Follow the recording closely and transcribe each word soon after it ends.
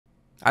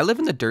I live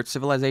in the dirt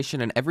civilization,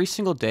 and every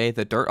single day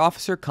the dirt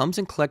officer comes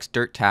and collects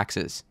dirt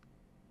taxes.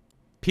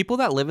 People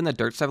that live in the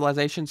dirt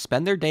civilization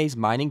spend their days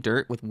mining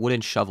dirt with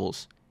wooden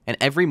shovels, and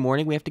every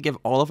morning we have to give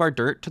all of our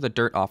dirt to the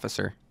dirt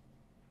officer.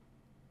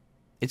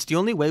 It's the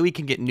only way we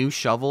can get new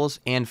shovels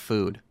and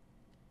food.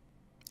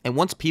 And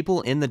once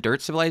people in the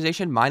dirt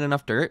civilization mine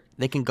enough dirt,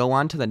 they can go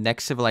on to the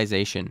next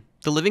civilization.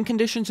 The living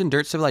conditions in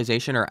dirt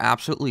civilization are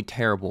absolutely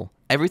terrible.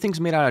 Everything's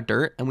made out of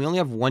dirt, and we only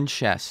have one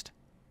chest.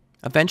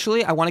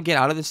 Eventually, I want to get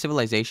out of this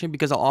civilization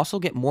because I'll also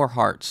get more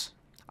hearts.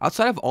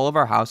 Outside of all of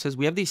our houses,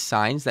 we have these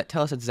signs that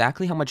tell us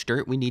exactly how much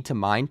dirt we need to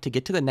mine to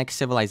get to the next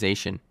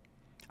civilization.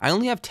 I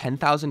only have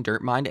 10,000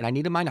 dirt mined, and I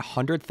need to mine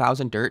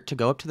 100,000 dirt to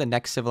go up to the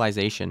next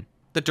civilization.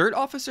 The dirt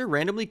officer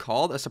randomly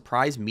called a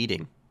surprise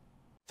meeting.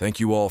 Thank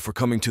you all for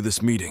coming to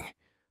this meeting.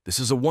 This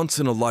is a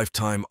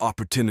once-in-a-lifetime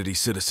opportunity,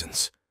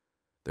 citizens.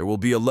 There will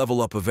be a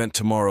level-up event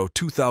tomorrow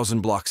 2,000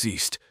 blocks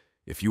east.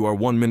 If you are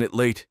 1 minute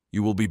late,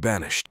 you will be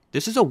banished.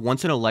 This is a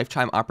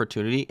once-in-a-lifetime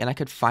opportunity, and I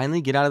could finally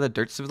get out of the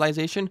dirt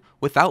civilization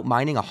without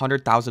mining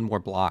 100,000 more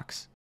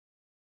blocks.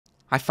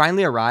 I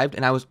finally arrived,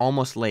 and I was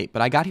almost late,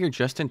 but I got here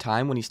just in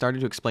time when he started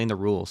to explain the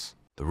rules.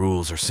 The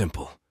rules are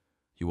simple.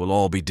 You will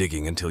all be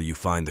digging until you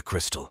find the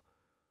crystal.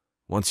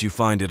 Once you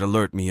find it,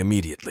 alert me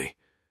immediately.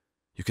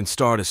 You can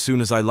start as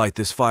soon as I light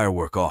this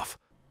firework off.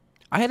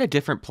 I had a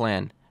different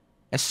plan.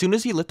 As soon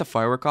as he lit the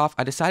firework off,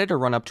 I decided to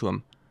run up to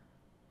him.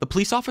 The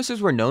police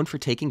officers were known for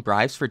taking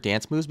bribes for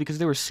dance moves because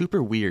they were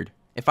super weird.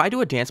 If I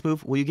do a dance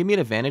move, will you give me an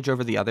advantage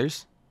over the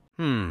others?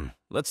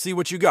 Let's see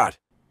what you got.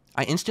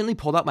 I instantly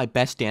pulled out my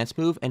best dance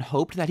move and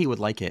hoped that he would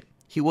like it.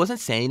 He wasn't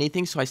saying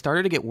anything, so I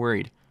started to get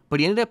worried, but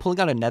he ended up pulling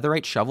out a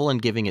netherite shovel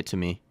and giving it to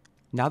me.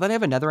 Now that I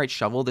have a netherite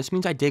shovel, this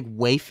means I dig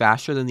way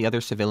faster than the other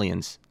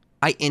civilians.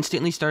 I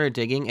instantly started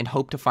digging and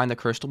hoped to find the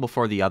crystal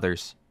before the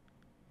others.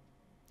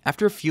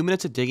 After a few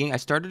minutes of digging, I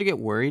started to get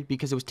worried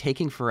because it was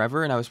taking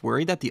forever and I was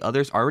worried that the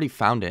others already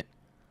found it.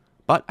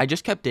 But I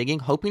just kept digging,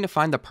 hoping to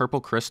find the purple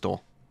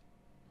crystal.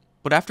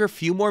 But after a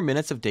few more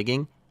minutes of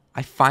digging,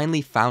 I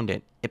finally found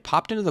it. It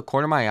popped into the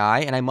corner of my eye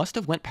and I must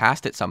have went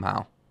past it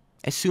somehow.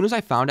 As soon as I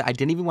found it, I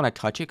didn't even want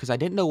to touch it because I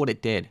didn't know what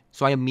it did.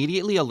 So I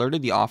immediately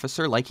alerted the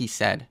officer like he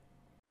said.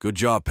 Good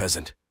job,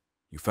 peasant.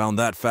 You found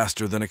that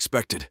faster than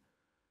expected.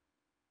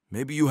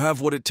 Maybe you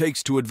have what it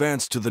takes to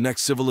advance to the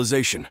next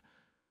civilization.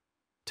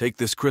 Take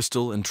this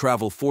crystal and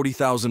travel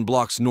 40,000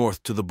 blocks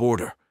north to the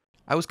border.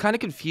 I was kind of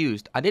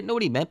confused. I didn't know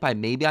what he meant by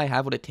maybe I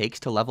have what it takes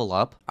to level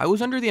up. I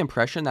was under the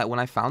impression that when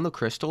I found the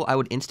crystal, I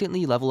would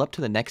instantly level up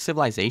to the next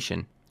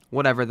civilization.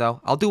 Whatever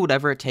though, I'll do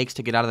whatever it takes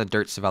to get out of the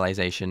dirt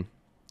civilization.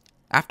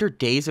 After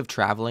days of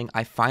traveling,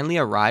 I finally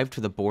arrived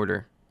to the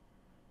border.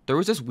 There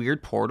was this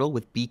weird portal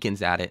with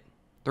beacons at it.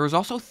 There was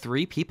also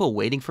 3 people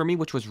waiting for me,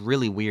 which was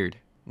really weird.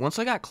 Once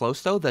I got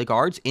close though, the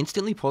guards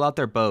instantly pulled out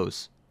their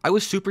bows. I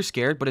was super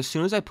scared, but as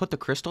soon as I put the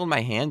crystal in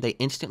my hand, they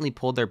instantly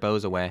pulled their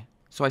bows away.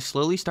 So I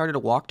slowly started to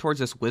walk towards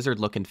this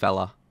wizard-looking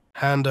fella.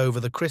 Hand over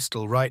the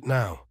crystal right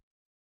now.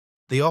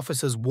 The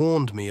officers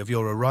warned me of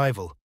your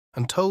arrival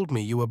and told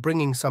me you were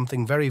bringing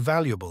something very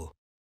valuable.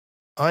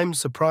 I'm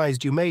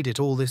surprised you made it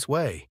all this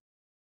way.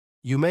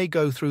 You may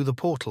go through the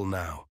portal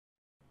now.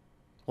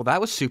 Well,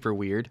 that was super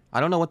weird. I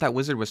don't know what that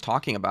wizard was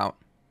talking about.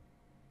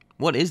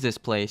 What is this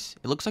place?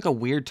 It looks like a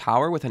weird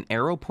tower with an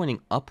arrow pointing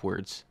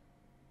upwards.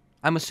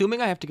 I'm assuming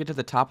I have to get to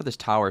the top of this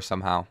tower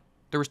somehow.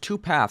 There was 2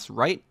 paths,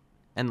 right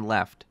and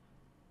left.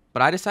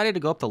 But I decided to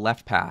go up the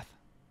left path.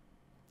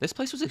 This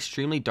place was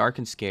extremely dark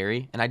and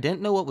scary, and I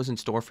didn't know what was in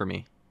store for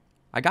me.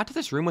 I got to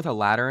this room with a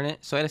ladder in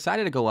it, so I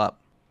decided to go up.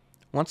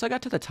 Once I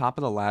got to the top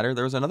of the ladder,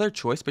 there was another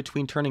choice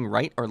between turning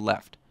right or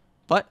left.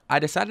 But I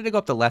decided to go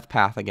up the left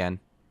path again.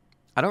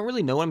 I don't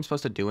really know what I'm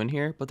supposed to do in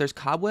here, but there's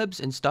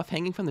cobwebs and stuff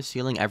hanging from the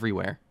ceiling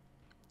everywhere.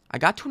 I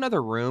got to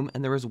another room,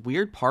 and there was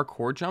weird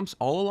parkour jumps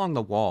all along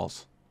the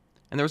walls.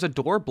 And there was a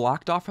door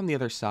blocked off from the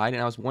other side,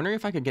 and I was wondering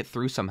if I could get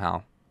through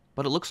somehow.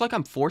 But it looks like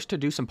I'm forced to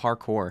do some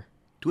parkour.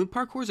 Doing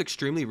parkour is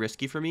extremely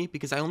risky for me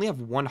because I only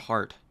have 1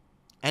 heart.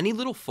 Any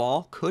little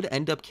fall could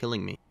end up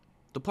killing me.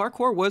 The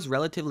parkour was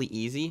relatively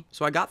easy,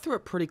 so I got through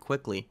it pretty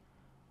quickly.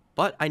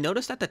 But I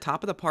noticed at the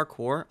top of the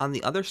parkour, on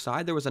the other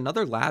side, there was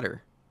another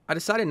ladder. I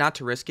decided not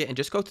to risk it and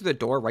just go through the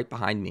door right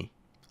behind me.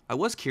 I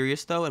was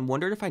curious though and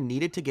wondered if I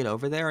needed to get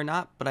over there or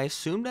not, but I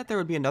assumed that there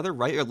would be another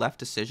right or left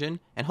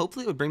decision and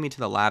hopefully it would bring me to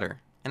the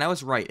ladder. And I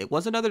was right, it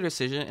was another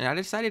decision and I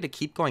decided to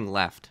keep going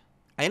left.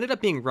 I ended up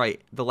being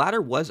right, the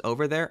ladder was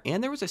over there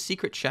and there was a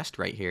secret chest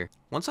right here.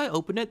 Once I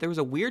opened it, there was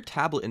a weird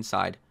tablet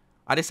inside.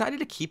 I decided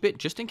to keep it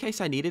just in case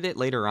I needed it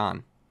later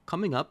on.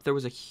 Coming up, there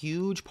was a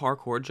huge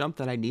parkour jump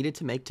that I needed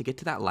to make to get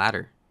to that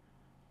ladder.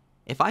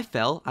 If I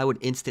fell, I would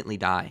instantly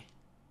die.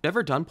 I've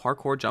never done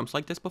parkour jumps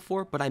like this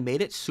before, but I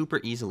made it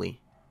super easily.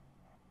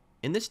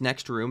 In this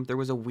next room, there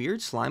was a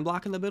weird slime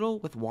block in the middle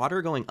with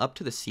water going up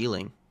to the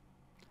ceiling.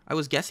 I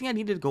was guessing I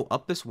needed to go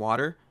up this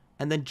water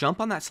and then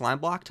jump on that slime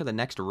block to the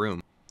next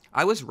room.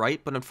 I was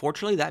right, but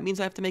unfortunately that means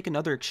I have to make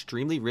another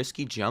extremely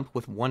risky jump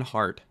with 1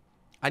 heart.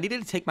 I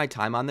needed to take my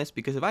time on this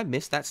because if I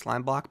miss that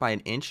slime block by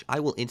an inch,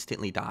 I will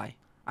instantly die.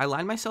 I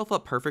lined myself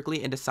up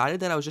perfectly and decided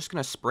that I was just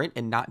going to sprint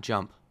and not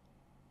jump.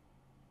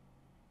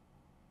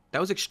 That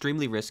was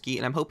extremely risky,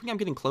 and I'm hoping I'm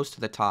getting close to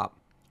the top.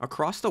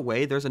 Across the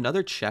way, there's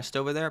another chest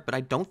over there, but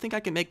I don't think I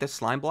can make the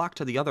slime block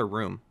to the other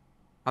room.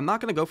 I'm not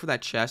going to go for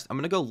that chest. I'm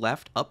going to go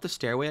left up the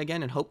stairway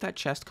again and hope that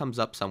chest comes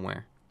up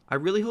somewhere. I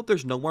really hope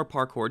there's no more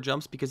parkour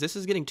jumps because this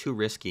is getting too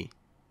risky.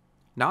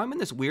 Now I'm in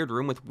this weird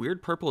room with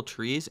weird purple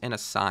trees and a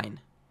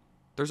sign.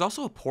 There's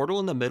also a portal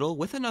in the middle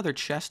with another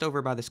chest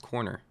over by this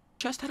corner.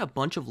 The chest had a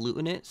bunch of loot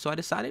in it, so I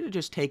decided to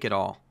just take it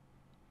all.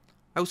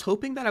 I was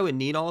hoping that I would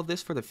need all of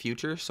this for the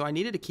future, so I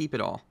needed to keep it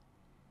all.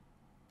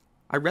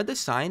 I read the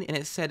sign and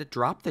it said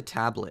drop the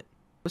tablet.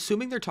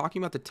 Assuming they're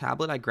talking about the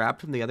tablet I grabbed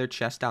from the other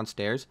chest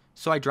downstairs,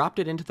 so I dropped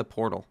it into the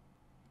portal.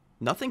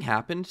 Nothing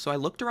happened, so I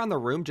looked around the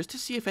room just to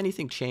see if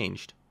anything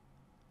changed.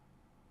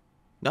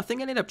 Nothing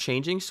ended up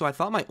changing, so I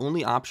thought my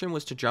only option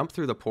was to jump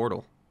through the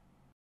portal.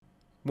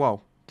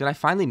 Whoa, did I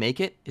finally make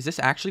it? Is this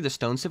actually the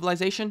stone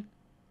civilization?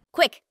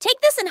 Quick,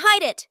 take this and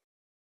hide it!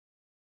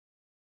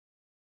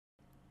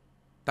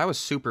 That was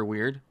super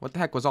weird. What the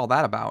heck was all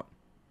that about?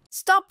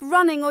 Stop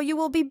running or you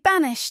will be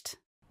banished.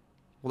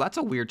 Well, that's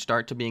a weird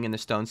start to being in the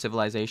stone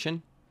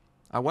civilization.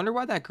 I wonder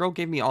why that girl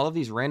gave me all of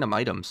these random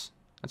items.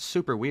 That's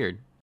super weird.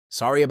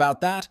 Sorry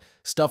about that.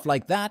 Stuff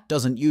like that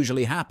doesn't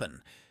usually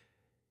happen.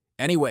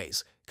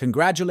 Anyways,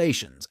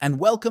 congratulations and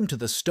welcome to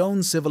the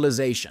stone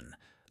civilization.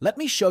 Let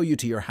me show you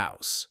to your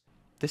house.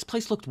 This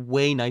place looked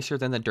way nicer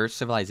than the dirt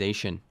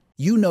civilization.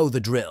 You know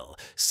the drill.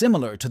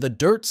 Similar to the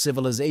dirt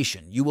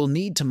civilization, you will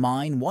need to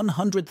mine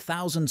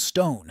 100,000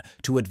 stone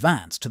to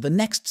advance to the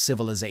next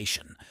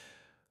civilization.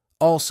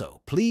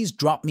 Also, please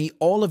drop me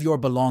all of your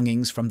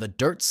belongings from the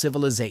dirt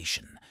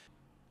civilization.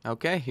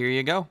 Okay, here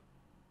you go.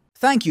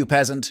 Thank you,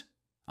 peasant.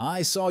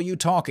 I saw you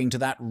talking to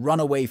that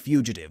runaway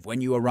fugitive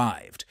when you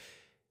arrived.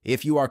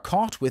 If you are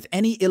caught with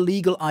any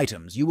illegal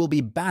items, you will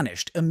be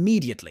banished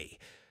immediately.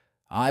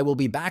 I will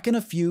be back in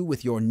a few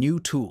with your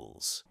new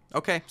tools.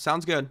 Okay,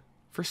 sounds good.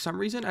 For some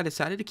reason, I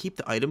decided to keep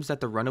the items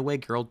that the runaway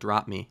girl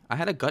dropped me. I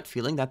had a gut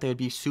feeling that they would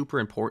be super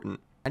important.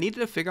 I needed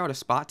to figure out a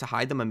spot to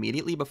hide them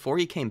immediately before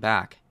he came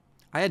back.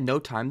 I had no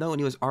time though, and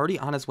he was already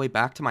on his way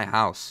back to my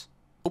house.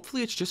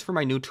 Hopefully it's just for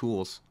my new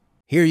tools.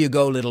 Here you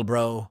go, little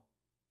bro.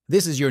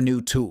 This is your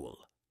new tool.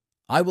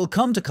 I will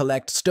come to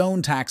collect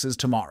stone taxes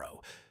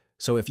tomorrow.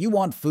 So if you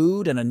want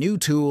food and a new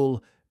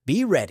tool,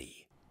 be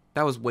ready.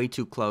 That was way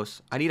too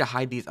close. I need to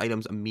hide these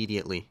items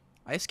immediately.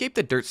 I escaped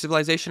the dirt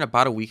civilization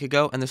about a week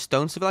ago, and the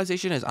stone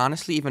civilization is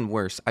honestly even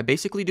worse. I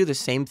basically do the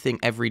same thing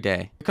every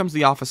day. Here comes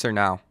the officer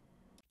now.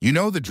 You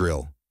know the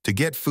drill. To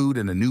get food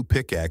and a new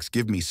pickaxe,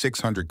 give me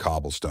 600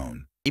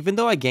 cobblestone. Even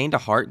though I gained a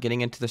heart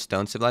getting into the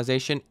stone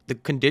civilization, the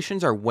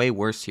conditions are way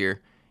worse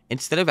here.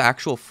 Instead of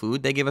actual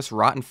food, they give us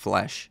rotten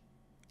flesh.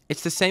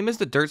 It's the same as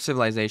the dirt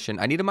civilization.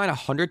 I need to mine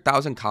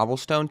 100,000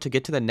 cobblestone to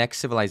get to the next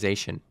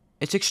civilization.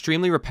 It's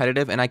extremely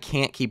repetitive and I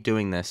can't keep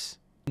doing this.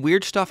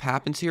 Weird stuff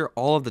happens here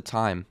all of the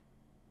time.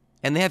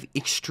 And they have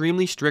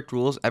extremely strict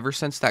rules ever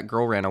since that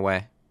girl ran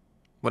away.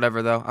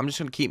 Whatever though, I'm just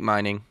gonna keep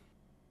mining.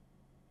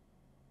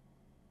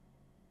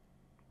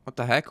 What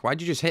the heck?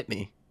 Why'd you just hit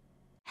me?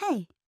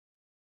 Hey,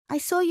 I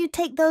saw you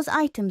take those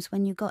items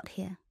when you got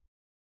here.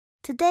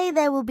 Today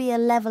there will be a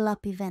level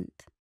up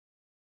event.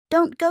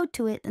 Don't go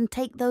to it and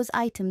take those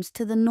items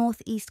to the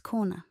northeast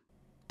corner.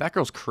 That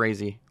girl's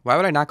crazy. Why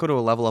would I not go to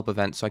a level up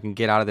event so I can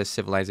get out of this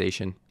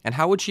civilization? And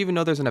how would she even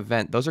know there's an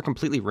event? Those are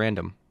completely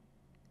random.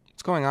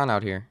 What's going on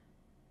out here?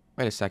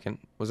 Wait a second.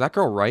 Was that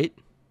girl right?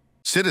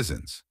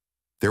 Citizens,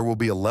 there will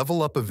be a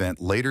level up event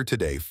later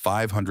today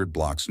 500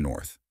 blocks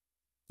north.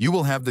 You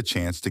will have the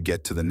chance to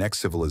get to the next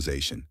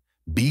civilization.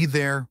 Be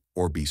there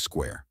or be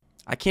square.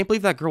 I can't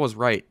believe that girl was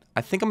right.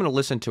 I think I'm going to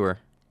listen to her.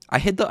 I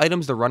hid the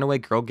items the runaway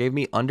girl gave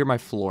me under my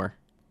floor.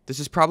 This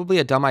is probably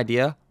a dumb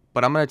idea,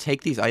 but I'm going to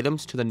take these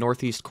items to the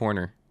northeast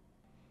corner.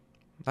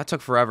 That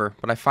took forever,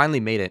 but I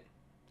finally made it.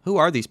 Who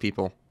are these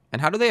people?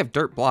 And how do they have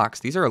dirt blocks?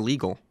 These are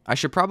illegal. I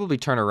should probably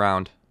turn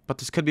around, but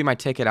this could be my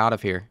ticket out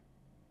of here.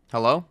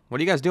 Hello?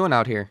 What are you guys doing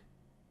out here?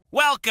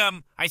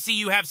 Welcome! I see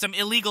you have some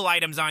illegal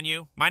items on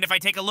you. Mind if I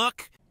take a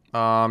look?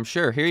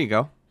 Sure. Here you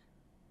go.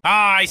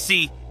 Ah, I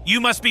see.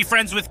 You must be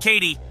friends with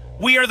Katie.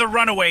 We are the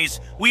Runaways.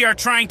 We are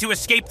trying to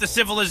escape the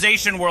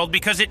civilization world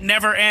because it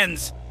never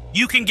ends.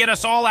 You can get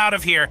us all out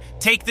of here.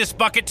 Take this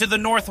bucket to the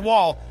north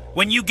wall.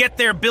 When you get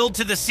there, build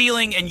to the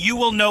ceiling and you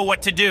will know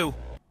what to do.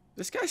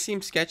 This guy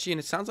seems sketchy and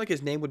it sounds like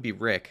his name would be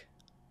Rick.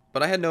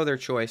 But I had no other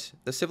choice.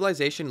 The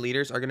civilization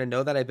leaders are going to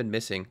know that I've been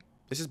missing.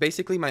 This is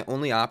basically my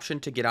only option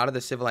to get out of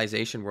the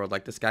civilization world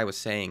like this guy was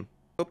saying.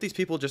 Hope these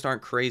people just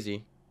aren't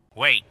crazy.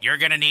 Wait, you're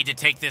gonna need to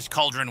take this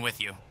cauldron with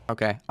you.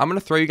 Okay, I'm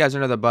gonna throw you guys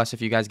under the bus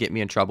if you guys get me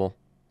in trouble.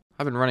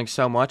 I've been running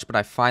so much, but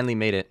I finally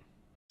made it.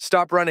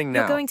 Stop running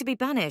now. You're going to be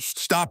banished.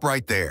 Stop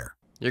right there.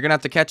 You're gonna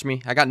have to catch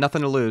me. I got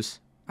nothing to lose.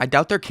 I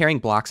doubt they're carrying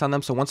blocks on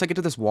them, so once I get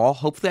to this wall,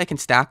 hopefully I can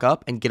stack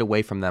up and get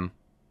away from them.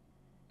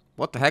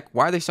 What the heck?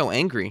 Why are they so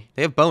angry?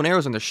 They have bow and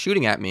arrows and they're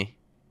shooting at me.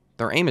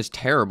 Their aim is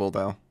terrible,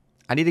 though.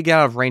 I need to get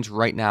out of range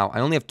right now.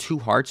 I only have 2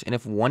 hearts, and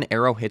if one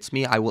arrow hits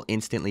me, I will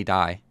instantly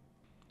die.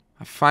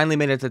 I finally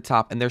made it to the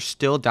top, and they're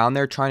still down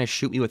there trying to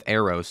shoot me with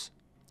arrows.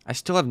 I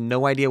still have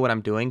no idea what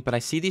I'm doing, but I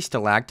see these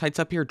stalactites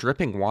up here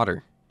dripping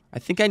water. I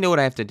think I know what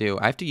I have to do.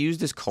 I have to use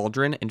this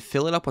cauldron and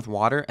fill it up with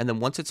water, and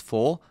then once it's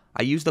full,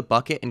 I use the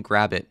bucket and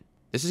grab it.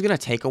 This is going to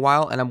take a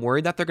while, and I'm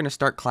worried that they're going to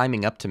start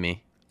climbing up to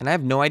me. And I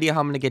have no idea how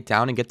I'm going to get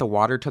down and get the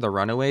water to the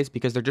runaways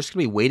because they're just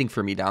going to be waiting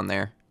for me down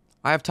there.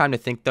 I have time to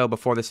think though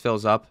before this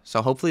fills up,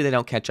 so hopefully they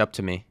don't catch up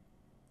to me.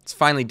 It's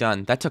finally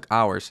done. That took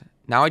hours.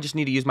 Now I just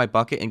need to use my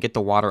bucket and get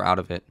the water out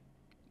of it.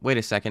 Wait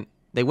a second.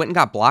 They went and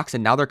got blocks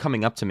and now they're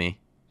coming up to me.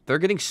 They're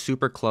getting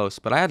super close,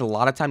 but I had a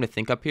lot of time to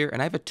think up here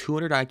and I have a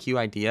 200 IQ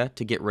idea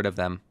to get rid of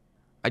them.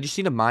 I just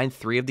need to mine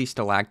 3 of these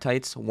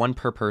stalactites, 1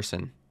 per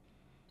person.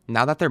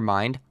 Now that they're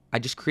mined, I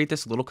just create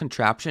this little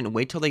contraption and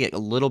wait till they get a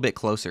little bit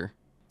closer.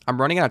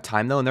 I'm running out of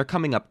time though and they're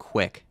coming up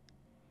quick.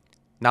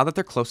 Now that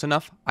they're close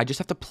enough, I just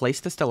have to place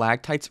the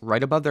stalactites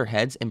right above their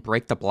heads and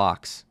break the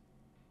blocks.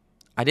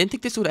 I didn't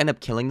think this would end up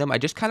killing them, I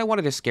just kind of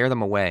wanted to scare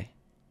them away.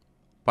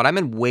 But I'm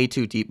in way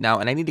too deep now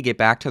and I need to get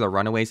back to the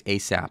runaways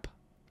ASAP.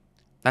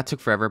 That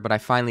took forever, but I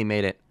finally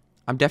made it.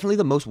 I'm definitely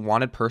the most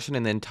wanted person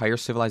in the entire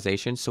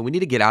civilization, so we need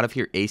to get out of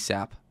here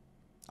ASAP.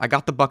 I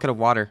got the bucket of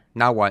water,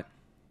 now what?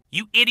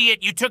 You idiot,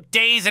 you took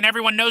days and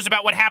everyone knows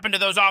about what happened to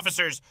those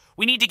officers.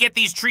 We need to get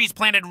these trees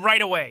planted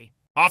right away.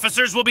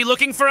 Officers will be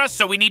looking for us,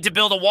 so we need to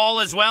build a wall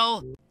as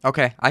well.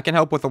 Okay, I can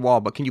help with the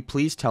wall, but can you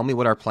please tell me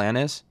what our plan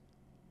is?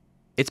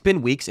 It's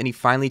been weeks and he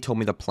finally told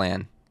me the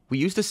plan. We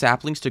use the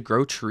saplings to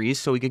grow trees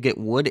so we could get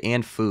wood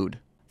and food.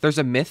 There's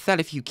a myth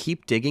that if you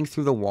keep digging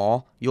through the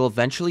wall, you'll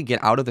eventually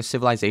get out of the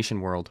civilization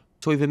world.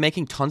 So we've been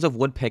making tons of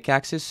wood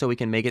pickaxes so we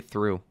can make it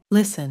through.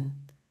 Listen,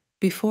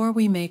 before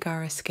we make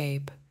our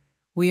escape,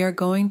 we are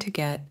going to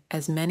get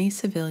as many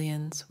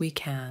civilians we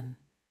can.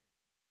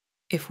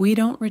 If we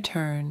don't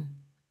return,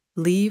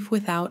 leave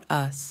without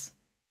us.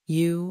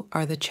 You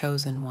are the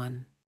chosen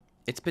one.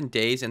 It's been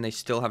days and they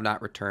still have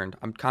not returned.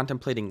 I'm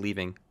contemplating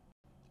leaving.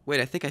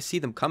 Wait, I think I see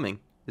them coming.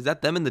 Is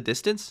that them in the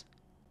distance?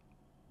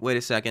 Wait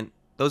a second.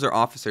 Those are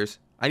officers.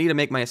 I need to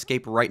make my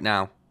escape right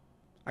now.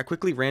 I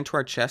quickly ran to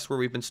our chest where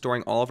we've been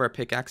storing all of our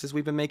pickaxes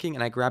we've been making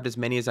and I grabbed as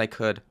many as I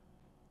could.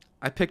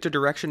 I picked a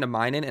direction to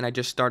mine in and I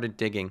just started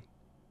digging.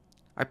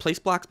 I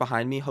placed blocks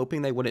behind me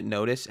hoping they wouldn't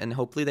notice and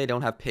hopefully they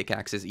don't have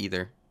pickaxes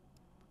either.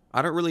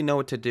 I don't really know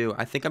what to do.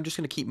 I think I'm just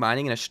going to keep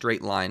mining in a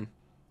straight line.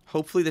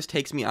 Hopefully this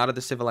takes me out of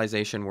the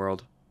civilization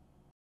world.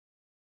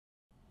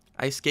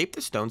 I escaped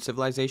the stone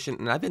civilization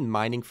and I've been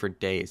mining for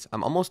days.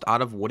 I'm almost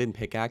out of wooden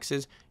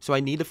pickaxes, so I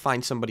need to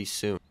find somebody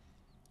soon.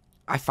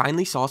 I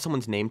finally saw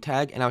someone's name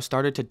tag and I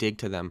started to dig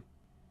to them.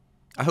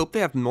 I hope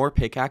they have more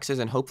pickaxes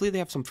and hopefully they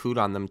have some food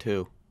on them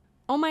too.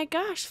 Oh my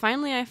gosh,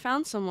 finally I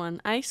found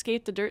someone. I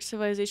escaped the dirt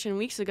civilization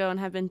weeks ago and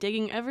have been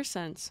digging ever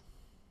since.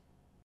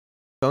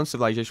 Stone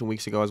civilization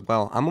weeks ago as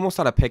well. I'm almost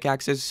out of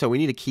pickaxes, so we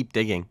need to keep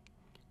digging.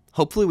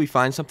 Hopefully we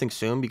find something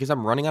soon because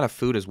I'm running out of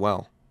food as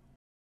well.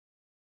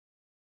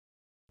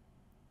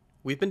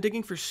 We've been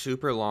digging for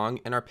super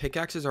long and our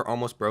pickaxes are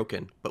almost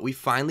broken, but we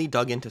finally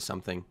dug into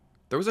something.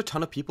 There was a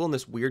ton of people in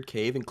this weird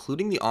cave,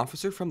 including the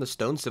officer from the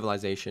stone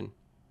civilization.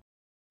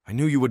 I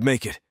knew you would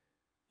make it.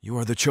 You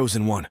are the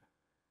chosen one.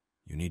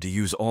 You need to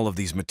use all of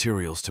these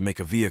materials to make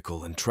a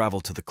vehicle and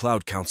travel to the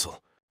Cloud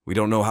Council. We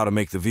don't know how to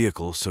make the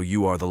vehicle, so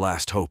you are the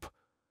last hope.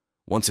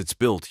 Once it's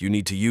built, you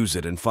need to use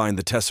it and find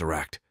the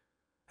Tesseract.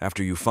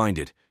 After you find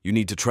it, you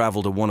need to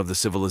travel to one of the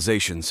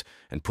civilizations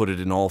and put it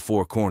in all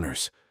 4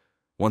 corners.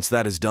 Once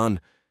that is done,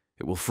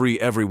 it will free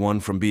everyone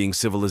from being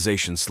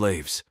civilization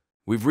slaves.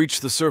 We've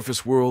reached the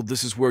surface world.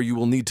 This is where you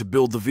will need to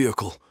build the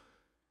vehicle.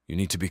 You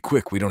need to be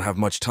quick. We don't have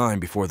much time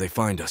before they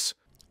find us.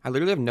 I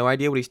literally have no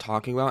idea what he's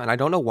talking about, and I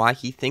don't know why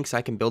he thinks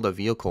I can build a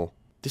vehicle.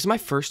 This is my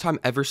first time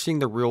ever seeing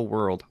the real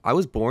world. I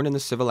was born in the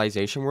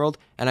civilization world,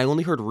 and I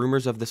only heard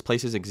rumors of this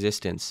place's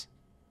existence.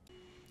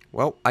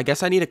 Well, I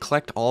guess I need to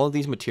collect all of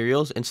these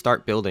materials and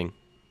start building.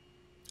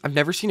 I've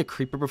never seen a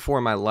creeper before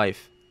in my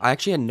life. I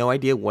actually had no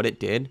idea what it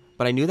did,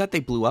 but I knew that they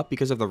blew up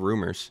because of the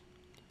rumors.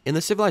 In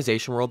the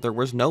civilization world, there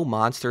was no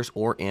monsters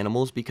or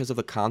animals because of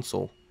the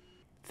console.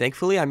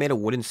 Thankfully, I made a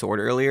wooden sword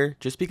earlier,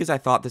 just because I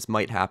thought this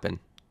might happen.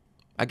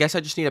 I guess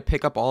I just need to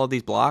pick up all of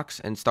these blocks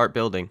and start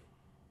building.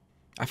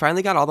 I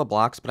finally got all the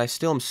blocks, but I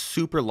still am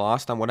super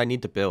lost on what I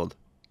need to build.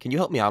 Can you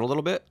help me out a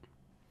little bit?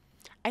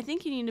 I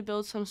think you need to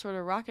build some sort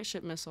of rocket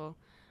ship missile.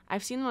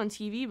 I've seen them on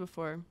TV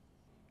before.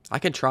 I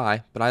can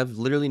try, but I have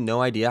literally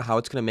no idea how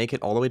it's going to make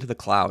it all the way to the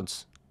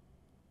clouds.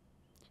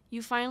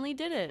 You finally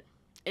did it.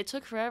 It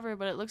took forever,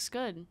 but it looks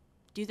good.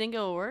 Do you think it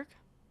will work?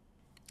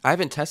 I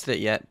haven't tested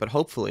it yet, but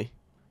hopefully.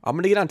 I'm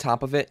going to get on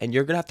top of it, and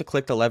you're going to have to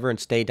click the lever and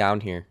stay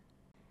down here.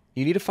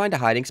 You need to find a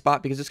hiding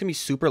spot because it's going to be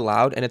super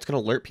loud, and it's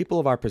going to alert people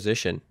of our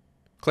position.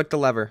 Click the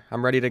lever.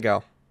 I'm ready to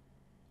go.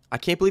 I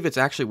can't believe it's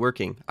actually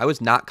working. I was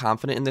not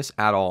confident in this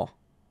at all.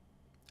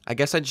 I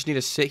guess I just need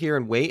to sit here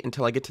and wait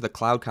until I get to the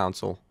Cloud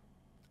Council.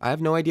 I have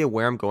no idea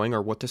where I'm going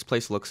or what this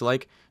place looks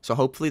like, so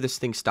hopefully this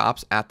thing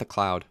stops at the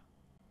cloud.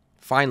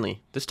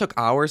 Finally, this took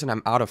hours and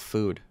I'm out of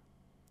food.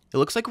 It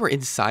looks like we're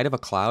inside of a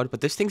cloud,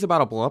 but this thing's about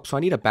to blow up, so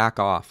I need to back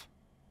off.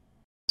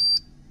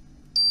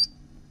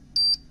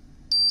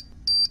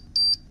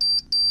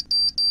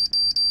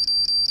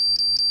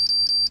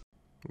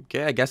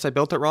 Okay, I guess I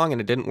built it wrong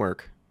and it didn't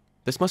work.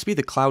 This must be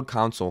the Cloud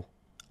Council.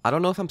 I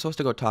don't know if I'm supposed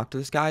to go talk to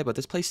this guy, but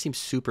this place seems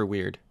super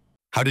weird.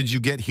 How did you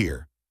get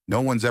here?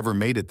 No one's ever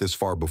made it this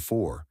far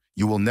before.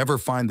 You will never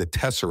find the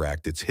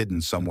Tesseract. It's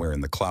hidden somewhere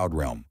in the Cloud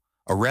Realm.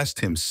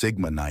 Arrest him,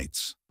 Sigma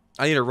Knights.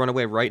 I need to run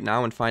away right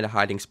now and find a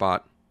hiding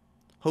spot.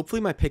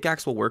 Hopefully my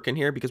pickaxe will work in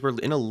here because we're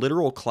in a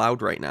literal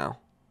cloud right now.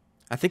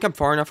 I think I'm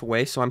far enough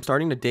away, so I'm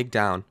starting to dig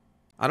down.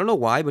 I don't know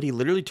why, but he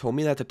literally told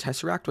me that the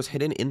Tesseract was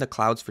hidden in the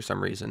clouds for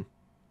some reason.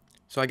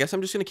 So I guess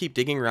I'm just going to keep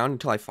digging around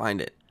until I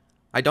find it.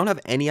 I don't have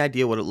any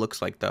idea what it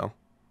looks like though.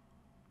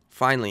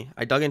 Finally,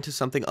 I dug into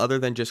something other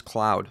than just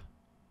cloud.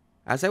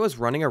 As I was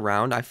running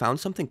around, I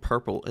found something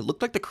purple. It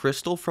looked like the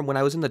crystal from when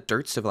I was in the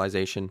Dirt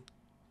Civilization.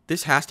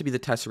 This has to be the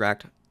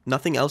Tesseract.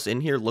 Nothing else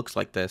in here looks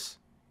like this.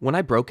 When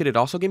I broke it, it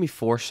also gave me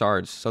 4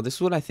 shards, so this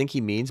is what I think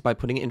he means by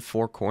putting it in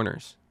 4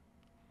 corners.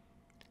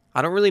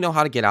 I don't really know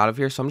how to get out of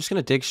here, so I'm just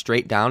going to dig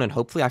straight down and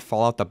hopefully I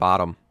fall out the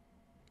bottom.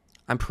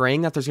 I'm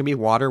praying that there's going to be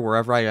water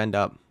wherever I end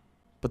up,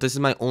 but this is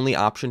my only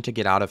option to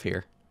get out of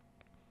here.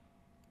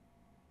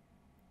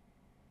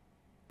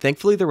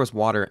 Thankfully there was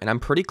water, and I'm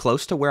pretty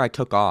close to where I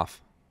took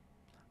off.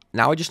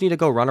 Now I just need to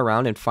go run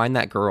around and find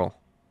that girl.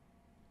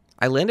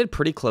 I landed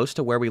pretty close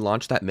to where we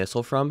launched that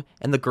missile from,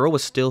 and the girl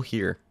was still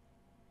here.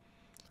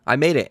 I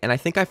made it, and I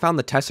think I found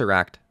the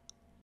Tesseract.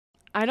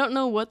 I don't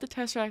know what the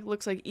Tesseract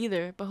looks like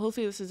either, but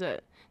hopefully this is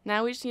it.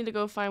 Now we just need to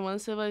go find one of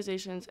the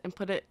civilizations and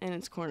put it in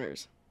its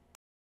corners.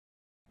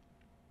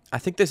 I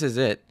think this is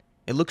it.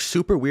 It looks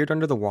super weird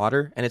under the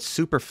water, and it's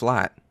super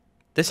flat.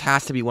 This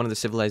has to be one of the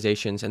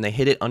civilizations, and they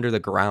hid it under the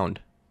ground.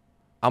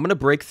 I'm going to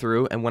break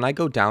through, and when I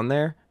go down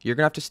there, you're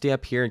going to have to stay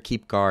up here and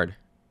keep guard.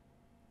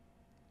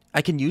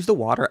 I can use the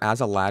water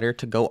as a ladder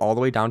to go all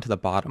the way down to the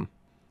bottom.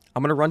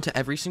 I'm going to run to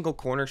every single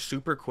corner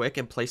super quick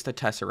and place the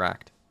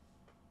Tesseract.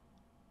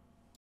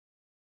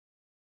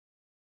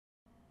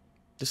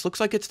 This looks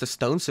like it's the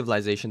stone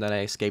civilization that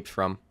I escaped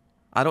from.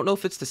 I don't know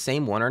if it's the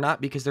same one or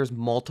not because there's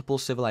multiple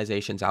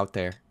civilizations out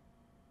there.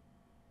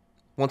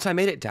 Once I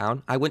made it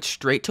down, I went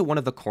straight to one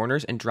of the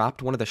corners and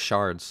dropped one of the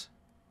shards.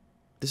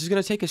 This is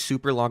going to take a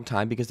super long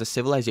time because the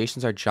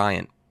civilizations are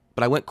giant,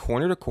 but I went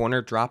corner to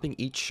corner dropping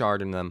each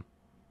shard in them.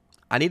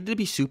 I needed to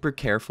be super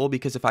careful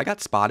because if I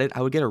got spotted,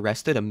 I would get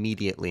arrested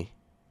immediately.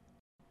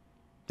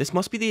 This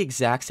must be the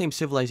exact same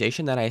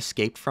civilization that I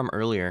escaped from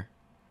earlier.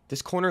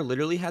 This corner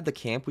literally had the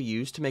camp we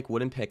used to make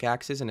wooden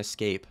pickaxes and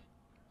escape.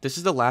 This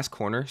is the last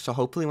corner, so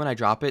hopefully when I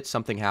drop it,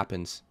 something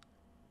happens.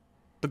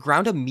 The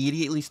ground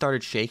immediately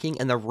started shaking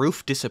and the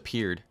roof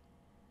disappeared.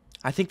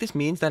 I think this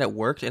means that it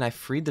worked and I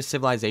freed the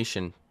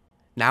civilization.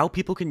 Now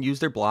people can use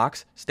their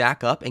blocks,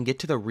 stack up, and get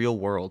to the real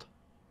world.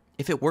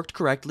 If it worked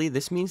correctly,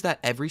 this means that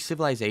every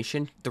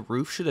civilization, the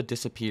roof should have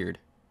disappeared.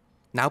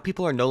 Now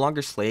people are no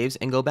longer slaves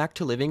and go back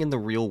to living in the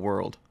real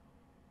world.